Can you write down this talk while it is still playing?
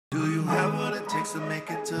takes to make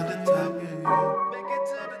it to the top, yeah. Make it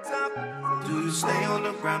to the top. Do you stay on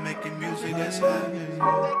the ground making music that's high, yeah.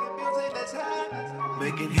 Making music that's high.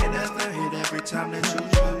 Making hit after hit every time that you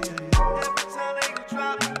drop, yeah. Every time that you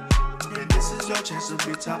drop. Yeah, this is your chance to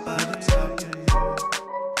be top of the top, yeah.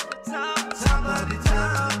 Top of the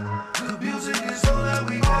top. The music is all that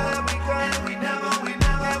we got, and we never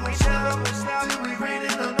stop till we reign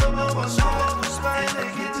in the number one spot. And they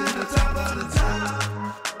get to the top of the top.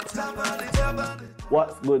 Top of the top of the top.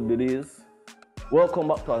 What's good, Belize? Welcome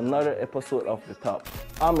back to another episode of The Top.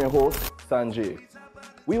 I'm your host, Sanjay.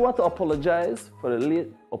 We want to apologize for the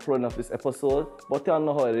late uploading of this episode, but you all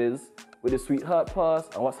know how it is. With the sweetheart pass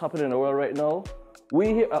and what's happening in the world right now, we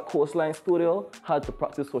here at Coastline Studios had to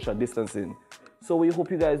practice social distancing. So we hope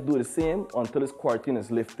you guys do the same until this quarantine is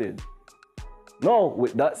lifted. Now,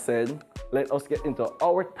 with that said, let us get into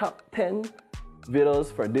our top 10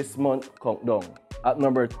 videos for this month countdown. At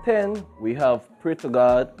number 10, we have Pray to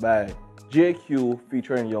God by JQ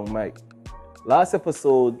featuring Young Mike. Last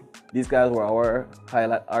episode, these guys were our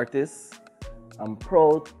highlight artists. I'm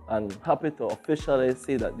proud and happy to officially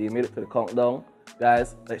say that they made it to the countdown.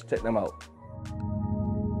 Guys, let's check them out.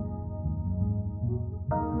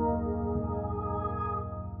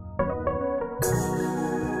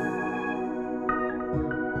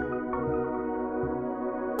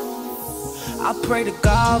 I pray to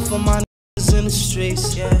God for my niggas in the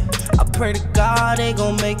streets, yeah. I pray to God they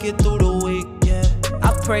gon' make it through the week, yeah.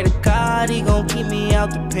 I pray to God he gon' keep me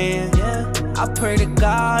out the pen, yeah. I pray to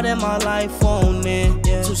God that my life won't end,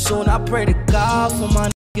 yeah. Too soon I pray to God for my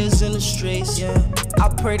niggas in the streets, yeah. I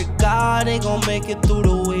pray to God they gon' make it through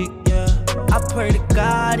the week, yeah. I pray to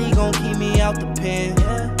God he gon' keep me out the pen,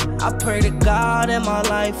 yeah. I pray to God that my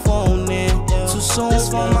life won't end, yeah. Too soon this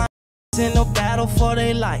for my in no battle for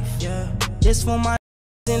their life, yeah. This for my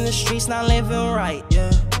in the streets not living right,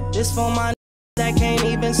 yeah. This for my that can't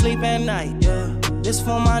even sleep at night, yeah. This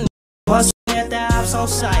for my bustin' at the house on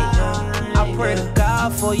sight, yeah. I pray to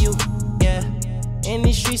God for you, yeah. In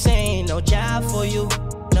these streets ain't no job for you,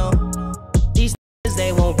 no. These niggas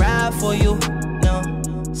they won't ride for you,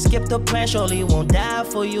 no. Skip the plan, surely won't die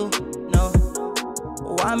for you, no.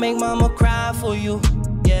 Why make mama cry for you,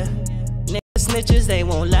 yeah. Niggas snitches they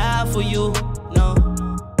won't lie for you, no.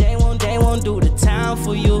 They won't do the time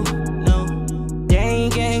for you, no. They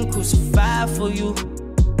ain't getting crucified for you.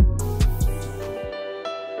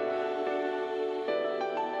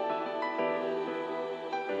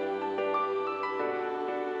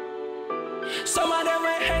 Some of them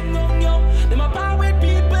ain't hang on you. Them a power with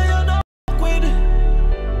people you don't fuck with.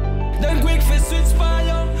 Them quick for switch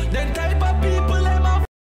fire. Them type of people them a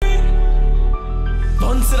f***ing.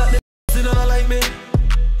 Don't say that they don't like me.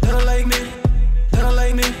 They don't like me. They don't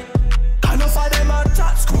like me. Enough of them a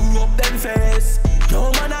chat, screw up them face.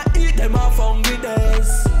 No man a eat them off hungry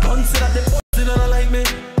days. Don't say that they don't like me.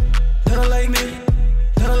 They don't like me.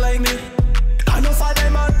 They don't like me. Enough of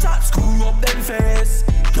them a chat, screw up them face.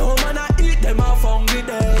 No man a eat them off hungry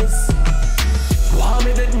days. Want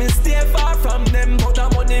me let me stay far from them, but the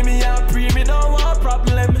money me a pre, me no want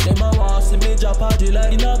problem. Them a want see me drop a deal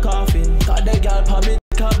in a coffin. Cause the girl pa me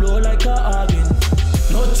can blow like a organ.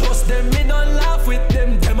 No trust them, me don't laugh with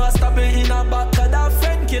them. Them a stab me in a back, cause that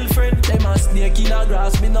friend kill friend. Them a snake in a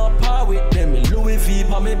grass, me not par with them. Louis V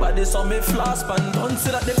pa me body, so me floss pan. Don't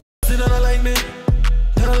say that they don't like me.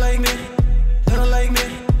 They don't like me. They don't like me.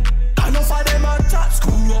 Enough of them a chat,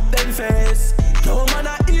 screw up them face. No man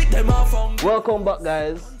a eat them off on. Welcome back,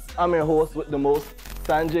 guys. I'm your host with the most,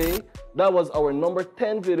 Sanjay. That was our number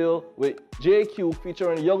 10 video with JQ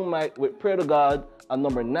featuring Young Mike with Pray to God, and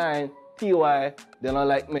number 9, TY, They Don't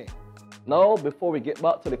Like Me. Now, before we get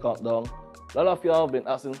back to the countdown, a lot of y'all have been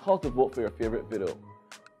asking how to vote for your favorite video.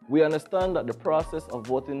 We understand that the process of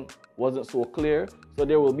voting wasn't so clear, so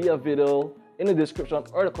there will be a video in the description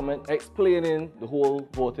or the comment explaining the whole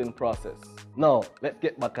voting process. Now, let's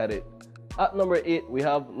get back at it. At number 8, we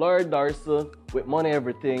have Lord Darcy with Money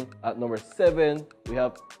Everything. At number 7, we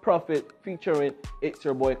have Prophet featuring It's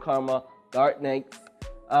Your Boy Karma, Dark Knights.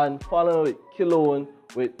 And following with Kilone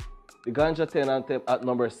with the Ganja 10 Anthem at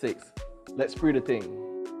number 6. Let's pre the thing.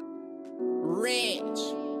 Rich.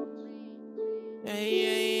 Yeah,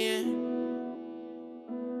 yeah, yeah.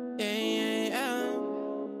 Yeah, yeah, yeah.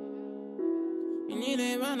 You need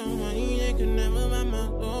a man on money, they could never buy my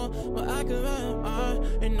soul. But I could buy it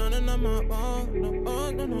all. Ain't none of my own.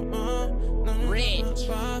 No, Rich.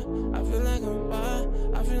 I feel like I'm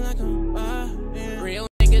wild. I feel like I'm wild. Yeah. Real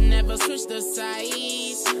nigga never switch the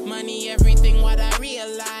size. Money, everything, what I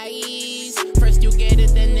realize. First you get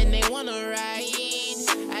it, then they wanna ride.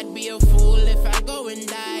 I'd be a fool if I go and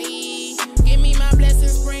die. Give me my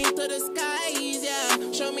blessings, spring to the skies.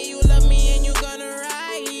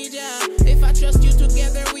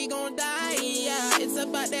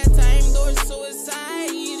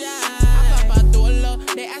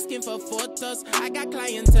 for photos. I got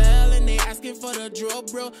clientele and they asking for the draw,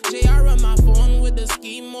 bro. JR on my phone with the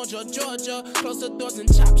ski mojo, Georgia. Close the doors and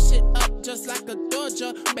chop shit up just like a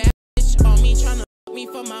doja. Bad bitch on me tryna me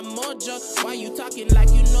for my mojo. Why you talking like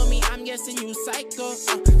you know me? I'm guessing you psycho.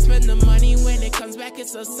 Spend the money when it comes back,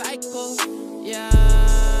 it's a cycle. Yeah,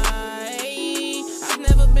 hey, I've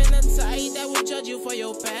never been a type that would judge you for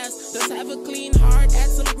your past. Just have a clean heart, add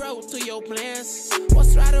some growth to your plans.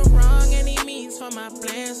 What's right or wrong, any means for my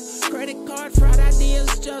plans. Credit card fraud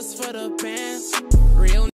ideas just for the pants.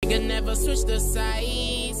 Real nigga never switch the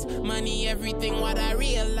sides. Money everything, what I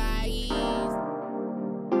realize.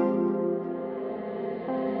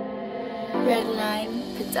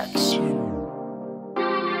 Redline Production.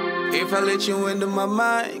 If I let you into my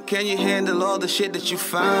mind, can you handle all the shit that you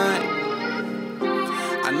find?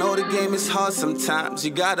 I know the game is hard sometimes.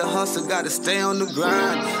 You gotta hustle, gotta stay on the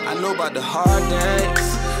grind. I know about the hard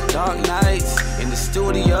days, dark nights in the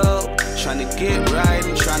studio, trying to get right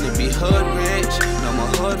and trying to be hood rich. No more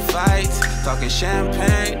hood fights, talking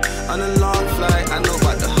champagne on a long flight. I know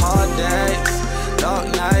about the hard days, dark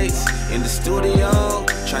nights in the studio,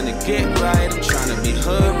 trying to get right. I'm trying to be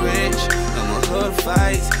hood rich. No more hood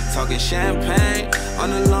fights, talking champagne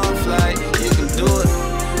on a long flight. You can do it.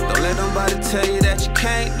 Don't let nobody tell you that you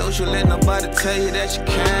can't. Don't you let nobody tell you that you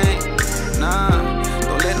can't. Nah,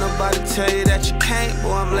 don't let nobody tell you that you can't.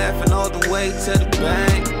 Boy, I'm laughing all the way to the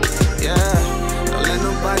bank. Yeah, don't let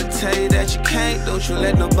nobody tell you that you can't. Don't you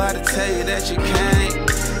let nobody tell you that you can't.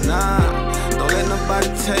 Nah, don't let nobody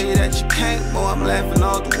tell you that you can't. Boy, I'm laughing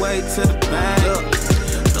all the way to the bank. Look,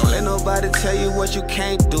 don't let nobody tell you what you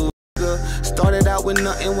can't do. Started out with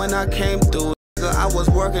nothing when I came through. I was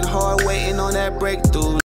working hard, waiting on that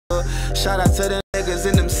breakthrough. Shout out to them niggas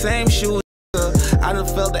in them same shoes. I done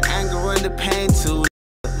felt the anger and the pain too.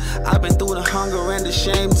 I've been through the hunger and the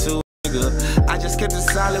shame too. I just kept it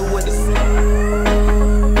solid with the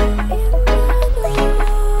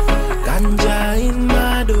ganja in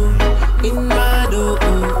my dough, in my dough.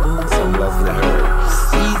 Some love the herbs.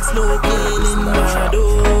 Seeds smoking in my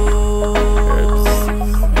dough.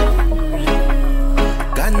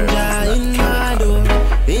 Ganja in my dough,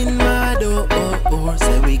 in my dough.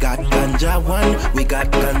 Say we got ganja 1, we got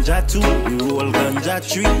ganja 2. We roll ganja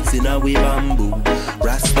trees in a way bamboo.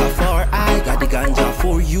 Rastafari, I got the ganja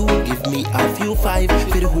for you. Give me a few 5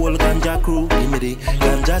 for the whole ganja crew. Give me the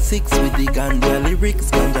ganja 6 with the ganja lyrics.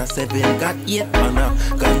 Ganja 7 got 8 on a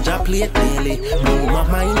ganja plate. Nearly blew my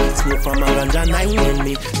mind. Smoke from a ganja 9. Then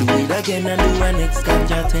me do it again and do a next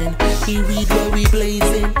ganja 10. He read where we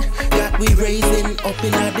blazing, got we raising up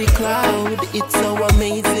in the cloud. It's so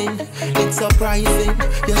amazing, it's surprising.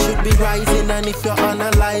 You should be rising, and if you're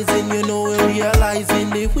analyzing, you know we're realizing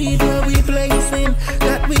the weed where we blazing,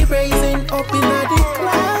 that we raising up in the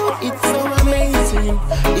cloud. It's so amazing,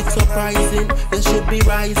 it's surprising. You should be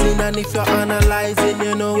rising, and if you're analyzing,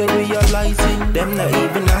 you know we're realizing. Them not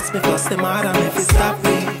even ask me for some madam if you stop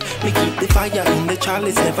me. Me keep the fire in the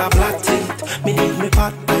chalice, never black it. Me leave me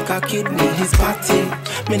pot like a kid need his party.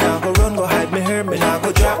 Me now go run, go hide me hair, me now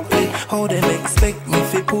go drop it. How them expect me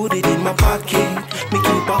if put it in my pocket? Me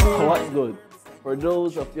keep a hold. What's good? For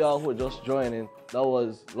those of y'all who are just joining, that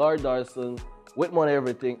was Lord Darson with Money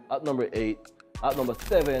Everything at number 8. At number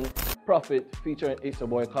 7, Prophet featuring It's Your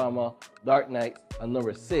Boy Karma, Dark Knight. At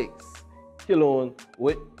number 6, Kilone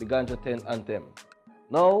with the Ganja 10 Anthem.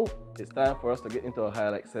 Now, it's time for us to get into a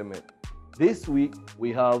highlight segment. This week,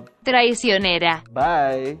 we have Traicionera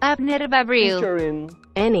by Abner Babril featuring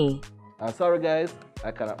Any. I'm sorry guys,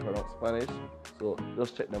 I cannot pronounce Spanish, so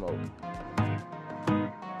just check them out.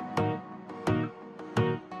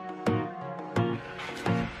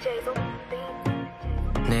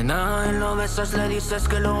 Nena, en los besos le dices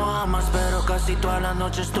que lo amas, pero casi todas las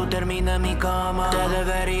noches tú terminas en mi cama. Te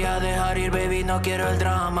debería dejar ir, baby, no quiero el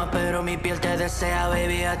drama, pero mi piel te desea,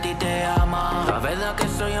 baby, a ti te ama. La verdad que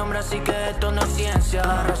soy hombre, así que esto no es ciencia.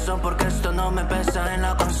 La razón porque esto no me pesa en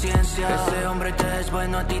la conciencia. Ese hombre te es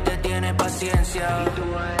bueno, a ti te tiene paciencia. Y tú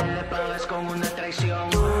a él le pagas con una traición.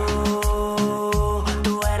 Tú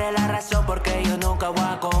eres la razón porque yo nunca voy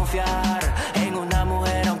a confiar en una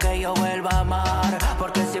mujer aunque yo vuelva a amar,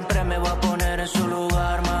 porque siempre me voy a poner en su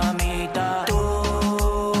lugar, mamita.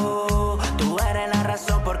 Tú eres la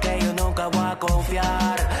razón porque yo nunca voy a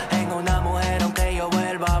confiar en una mujer aunque yo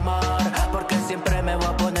vuelva a amar, porque siempre me voy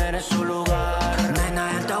a poner en su lugar.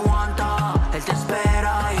 Nena, él te aguanta, él te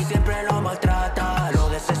espera y siempre lo maltrata, lo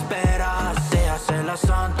desespera, te hace la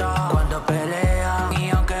santa cuando pelea, y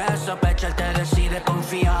aunque él sospecha, él te decide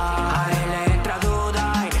confiar. A él le entra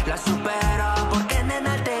duda y la supera, porque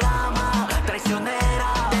nena él te ama,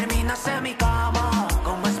 traicionera, terminas en mi cama.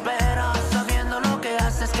 ¿Cómo esperas sabiendo lo que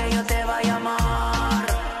haces que yo te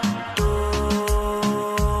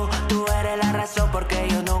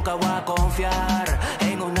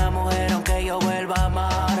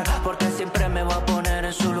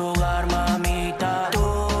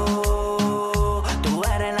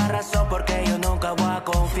voy a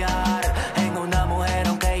confiar en una mujer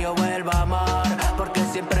aunque yo vuelva a amar, porque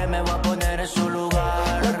siempre me voy a poner en su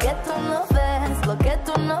lugar. Lo que tú no ves, lo que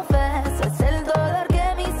tú no ves, es el dolor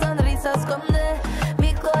que mi sonrisa esconde.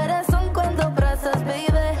 Mi corazón cuando abrazas, baby,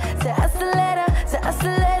 se acelera,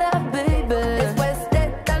 baby. Después de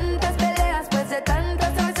tantas peleas, después de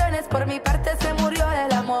tantas emociones, por mi parte se murió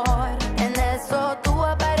el amor. En eso tú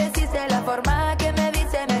apareciste, la forma que me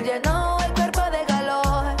viste me llenó el cuerpo de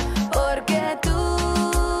calor. Porque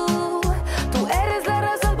tú eres la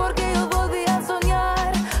razón por que yo volví a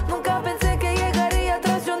soñar. Nunca pensé que llegaría a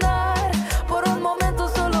traicionar. Por un momento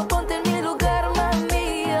solo ponte en mi lugar,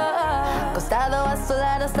 mía. Acostado a su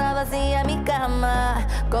lado está vacía mi cama,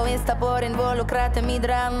 egoísta por involucrarte en mi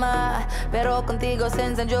drama, pero contigo se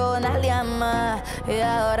encendió una llama y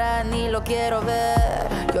ahora ni lo quiero ver.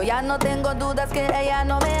 Yo ya no tengo dudas que ella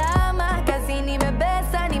no me ama, casi ni me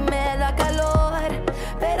besa ni me da calor,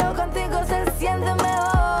 pero contigo se siente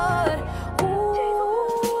mejor.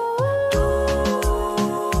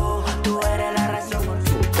 Tú eres la razón.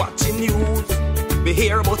 Watching news, we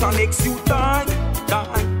hear about our next youth die.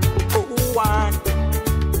 Oh, why?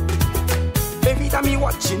 Every time me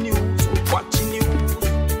watching news,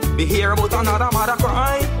 we hear about another mother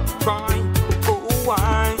cry. Oh,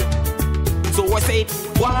 why? So I say,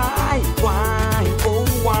 why, oh,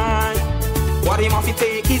 why? What him have to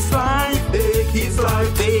take his life, take his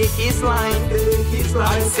life.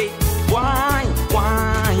 I say, why,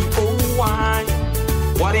 oh, why?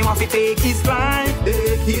 What him have to take his life,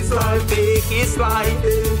 take his life.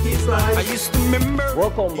 I used to remember.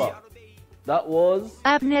 Welcome back. That was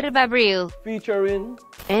Abner Babril, featuring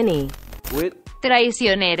Any. with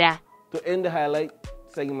Traicionera. to end the highlight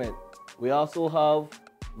segment. We also have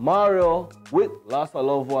Mario with Lost a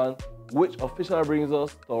Loved One, which officially brings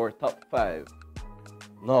us to our top 5.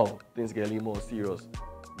 Now, things get a little more serious.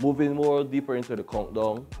 Moving more deeper into the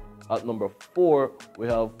countdown. At number 4, we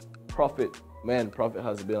have Prophet. Man, Prophet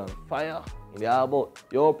has been on fire in the album.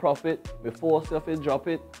 Yo, Prophet, before Selfie drop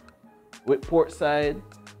it with Portside.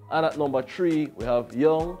 And at number 3, we have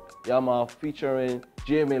Young Yama featuring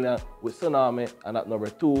J Million with Tsunami. And at number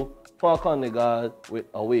 2, Falcon the God with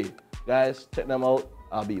Away. Guys, check them out.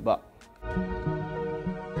 I'll be back.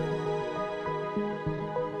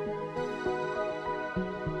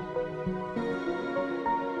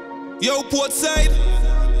 Yo, Portside,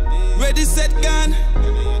 ready, set, gun.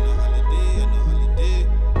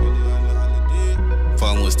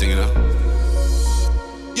 Farm was thinking up.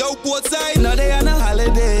 Yo, Portside, no they on a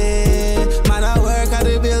holiday. Man, I work at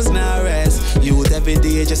the bills now rest. Youth every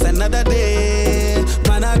day, just another day.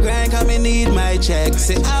 Man, I grind, come and need my check.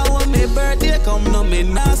 Say, I want my birthday, come no me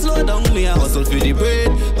now slow down. Me I hustle for the bread,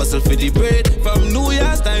 hustle for the bread. From New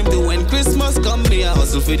Year's time to when Christmas come, me I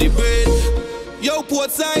hustle for the bread. Yo,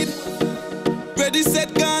 Portside, ready,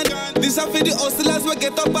 set, gun. This a for the hustlers we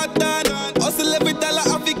get up at dawn. Hustle every dollar,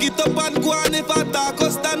 I fi get up and go on. If I talk,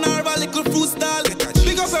 Coastline or a little fruit stall.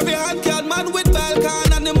 Big up every hand card man with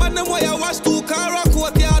balcon. And the man them why I wash 2 car or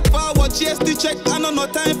courtyard forward. Chase the check, I know no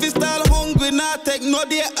time for style. Hungry, not take no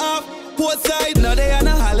day off. Portside, no day on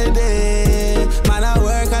a holiday. Man, I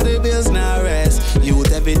work at the bills now rest.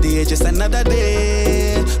 Youth every day, just another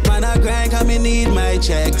day. Man, I grind, come and need my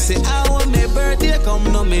check. Say, I want my birthday, come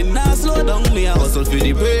no me now slow down. Me I hustle for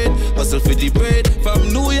the bread, hustle for the bread.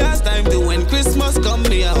 From New Year's time to when Christmas come,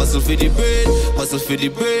 me I hustle for the bread, hustle for the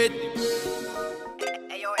bread.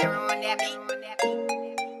 Hey, yo, everyone that beat.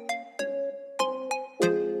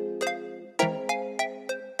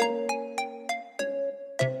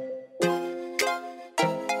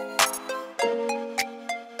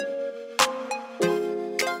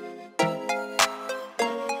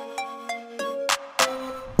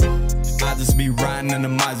 I just be riding in the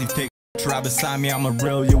Mozzie pick. Try beside me, I'm a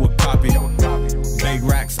real, you a copy. Big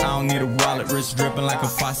racks, I don't need a wallet. Wrist dripping like a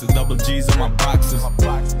faucet, double G's on my boxes.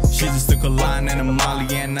 She just took a line and a molly,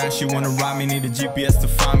 and now she wanna ride me. Need a GPS to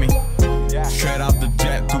find me. Straight off the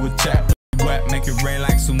jet, do a check, wet, make it rain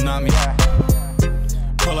like tsunami.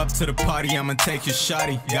 Pull up to the party, I'ma take your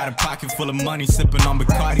shawty. Got a pocket full of money, sipping on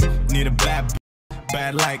Bacardi. Need a bad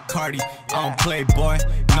like Cardi. I don't play, boy,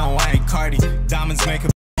 no, I ain't Cardi. Diamonds make a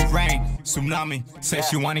rain, tsunami. Said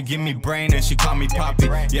she wanna give me brain and she call me Poppy.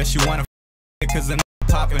 Yeah, she wanna cause I'm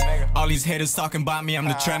popping. All these haters talking about me, I'm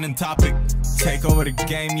the trending topic. Take over the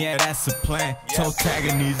game, yeah, that's the plan. Toe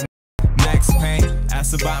tagging these Max Payne.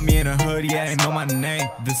 Ask about me in the hood, yeah, they know my name.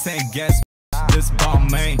 This ain't guess, this ball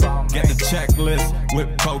main. Get the checklist,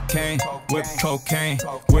 whip cocaine, whip cocaine,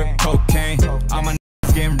 whip cocaine. All my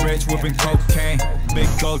getting rich, whipping cocaine. Big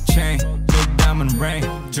gold chain, big diamond ring,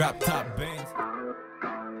 drop top bands.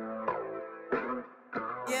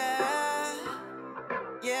 Yeah,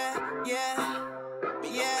 yeah, yeah,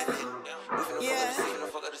 yeah, yeah.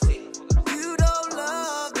 You don't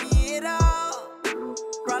love me at all,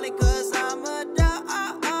 probably 'cause I'm a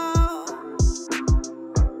dog.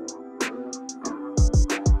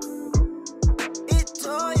 It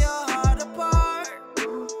tore your heart apart,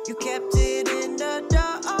 you kept it in the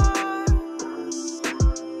dark.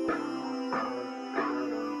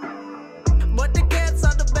 But the cat's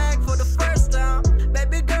out the bag for the first time.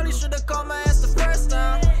 Baby girl, you should've called my ass the first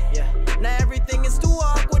time. Yeah. Now everything is too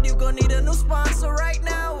awkward, you gon' need a new sponsor. Right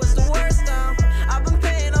now is the worst time. I've been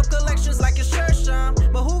paying up collections like it's church time.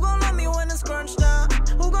 But who gon' love me when it's crunch time?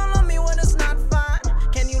 Who gon' love me when it's not fine?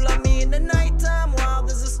 Can you love me in the nighttime while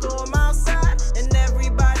there's a storm outside and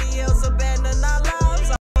everybody else abandon our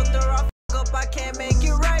lives? I fucked her off, up, I can't make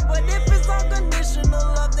it right. But if it's unconditional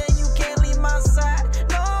love, then you can't leave my side.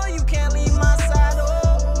 No, you can't leave my side.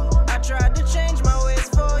 Oh, I tried to change my ways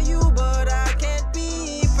for you, but I can't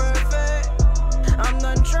be perfect. I'm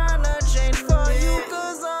not trying to change for you,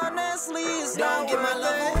 'cause honestly, it's don't give my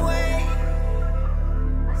love away.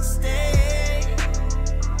 Stay,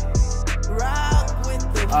 rock with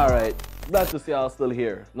the. Alright, glad to see y'all still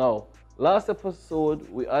here. Now, last episode,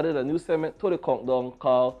 we added a new segment to the countdown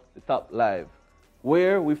called The Top Live,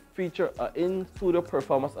 where we feature an in-studio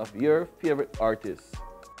performance of your favorite artists.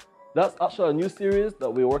 That's actually a new series that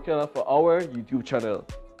we're working on for our YouTube channel.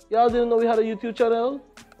 Y'all didn't know we had a YouTube channel?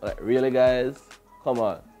 Like, really guys? Come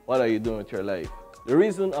on, what are you doing with your life? The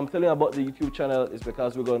reason I'm telling you about the YouTube channel is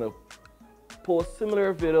because we're gonna post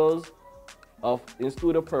similar videos of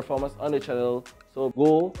in-studio performance on the channel. So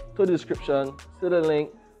go to the description, see the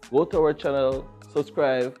link, go to our channel,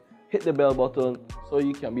 subscribe, hit the bell button so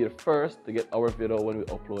you can be the first to get our video when we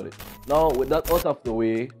upload it. Now, with that out of the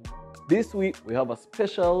way, this week we have a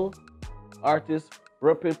special artist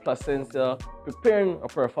repping Placencia preparing a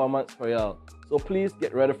performance for y'all. So please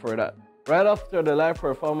get ready for that. Right after the live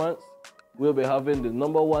performance, we'll be having the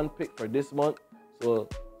 #1 pick for this month. So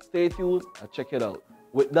stay tuned and check it out.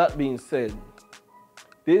 With that being said,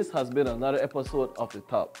 this has been another episode of The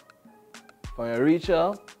Top. From your reach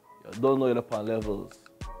out, you don't know it upon levels.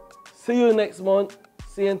 See you next month,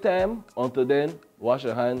 same time. Until then, wash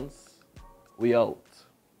your hands. We out.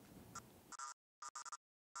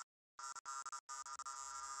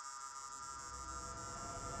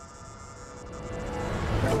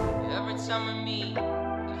 Every time we meet,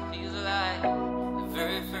 it feels like the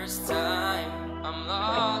very first time. I'm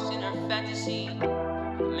lost in her fantasy.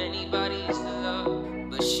 Many bodies to love,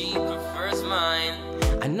 but she prefers mine.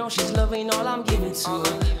 I know she's loving all I'm giving to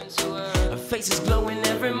her. Her face is glowing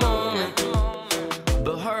every moment,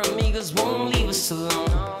 but her amigas won't leave us alone.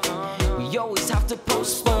 We always have to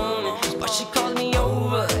postpone it, but she calls me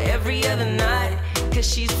over every other night, 'cause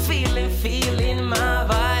she's feeling my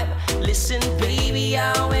vibe. Listen baby,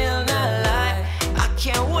 I will not lie, I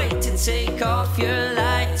can't wait to take off your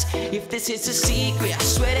lights. If this is a secret, I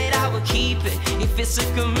swear that I will keep it. If it's a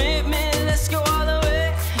commitment, let's go all the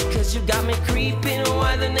way, 'cause you got me creeping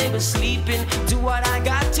while the neighbor's sleeping. Do what I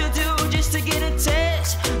got to do just to get a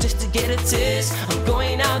taste, just to get a taste. I'm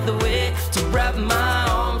going out the way to wrap my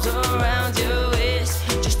arms around your waist,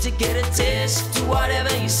 just to get a taste. Do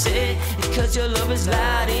whatever you say, because your love is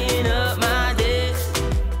lighting up my days.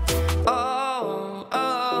 Oh,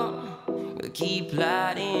 oh, we'll keep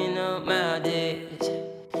lighting up my days.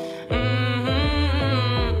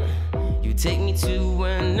 You take me to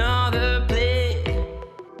another place.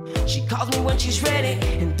 She calls me when she's ready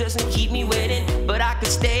and doesn't keep me waiting, but I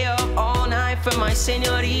could stay up all night for my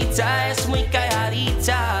señorita. Es muy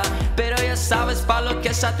calladita, pero ya sabes pa' lo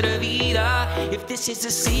que es atrevida. If this is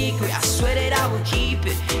a secret, I swear that I will keep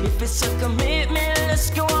it. If it's a commitment, let's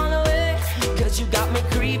go all the way, 'cause you got me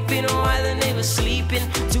creeping while the neighbor's sleeping.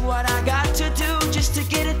 Do what I got to do just to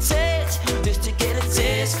get a taste, just to get a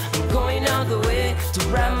taste. I'm going out the way to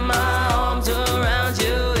wrap my arms around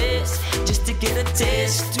your waist, just to get a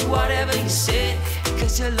taste. Do whatever you say,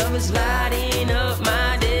 'cause your love is lighting up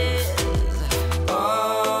my days.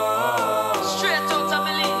 Oh, Straight out of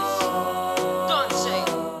Belize, don't say.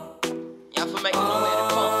 You have to make know where they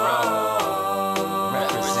come from.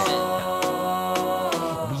 Represent.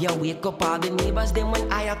 We a wake up all the neighbors, then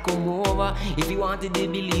when I come over. If you wanted the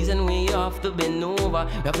Belizean way, you have to bend over.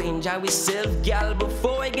 We have to enjoy ourselves, girl,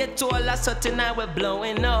 before we get to all that. So tonight we're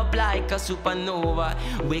blowing up like a supernova.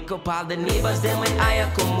 Wake up all the neighbors, then when I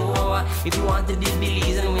come over. If you wanted the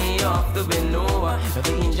Belizean way, you have to bend over. We have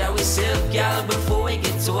to enjoy ourselves, girl, before we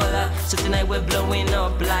get to all that. So tonight we're blowing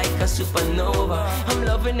up like a supernova. I'm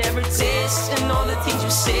loving every taste and all the things you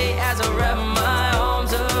say as I wrap my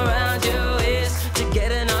arms around your waist to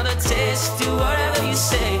get another taste. Do whatever you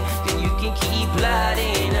say, then you can keep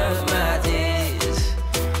lighting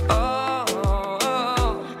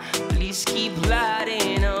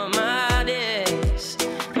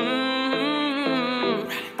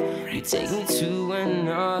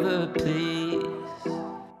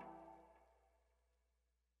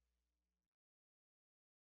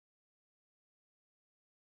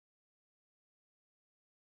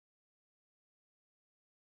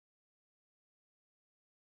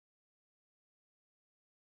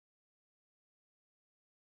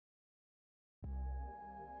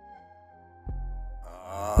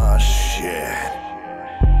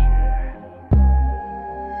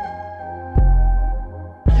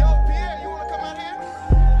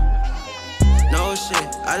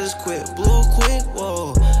just quit, blew quick,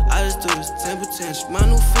 whoa. I just do this temper tantrum, my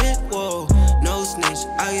new fit, whoa. No snitch,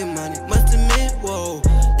 I get money, must admit, whoa.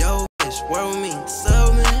 Yo, bitch, work with me,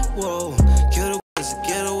 submit, whoa. Kill the pussy,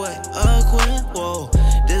 get away, quit, whoa.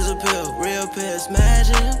 Disappear, real piss,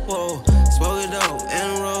 magic, whoa. Smoke it dope,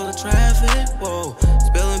 and roll the traffic, whoa.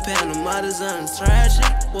 Spilling pan, my design is tragic,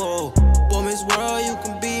 whoa. Woman's world, you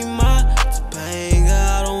can be my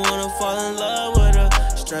Topanga. I don't wanna fall in love with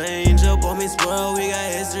a stranger. Woman's world, we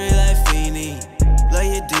got history like Feeny. Love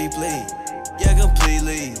you deeply, yeah,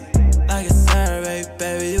 completely. Like a survey,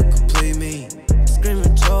 baby, you complete me.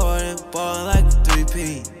 Screaming Jordan, ballin' like a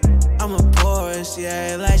 3P. I'm a poor and she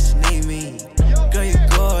act like she need me. Girl, you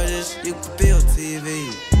gorgeous, you could be on TV.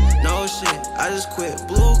 No shit, I just quit,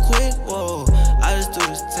 blew quick, whoa. I just do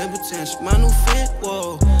this temper tantrum, my new fit,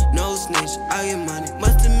 whoa. No snitch, I get money,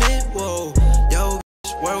 must admit, whoa. Yo,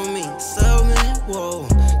 bitch, work with me, submit, whoa.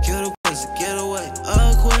 Kill the pussy, get away,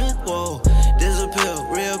 quit, whoa. Disappear,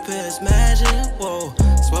 real piss, magic, whoa.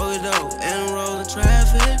 Smoke it dope, and roll the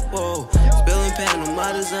traffic, whoa. Spilling pan on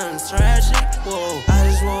my design is tragic, whoa. I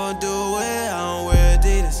just wanna do it, I don't wear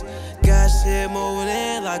Adidas. Got shit moving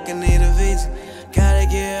in like I need a visa. Gotta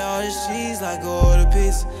get all this cheese like I order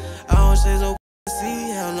pizza. I don't chase no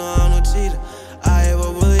pussy, hell no, I'm no cheater. I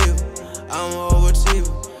ever believe I'm an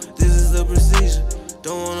overachiever. This is the procedure,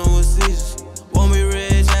 don't want no seizures. Won't be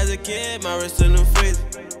rich as a kid, my wrist in the freezer.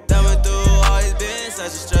 Thumbing through all these bins, such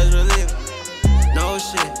a stress reliever. No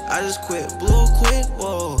shit, I just quit, blew quick,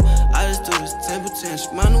 whoa. I just do this temper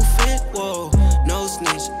tantrum, my new fit, whoa. No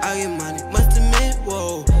snitch, I get money, must admit,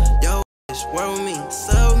 whoa. Yo, bitch, work with me,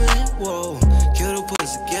 submit, whoa. Kill the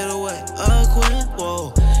pussy, get away, quit,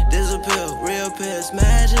 whoa. Disappear, real piss,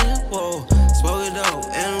 magic, whoa. Smoke it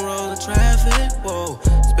dope, and roll the traffic, whoa.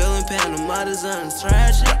 Spilling pan on my design is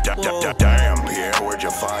tragic, whoa. Damn, Pierre, where'd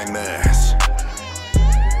you find this?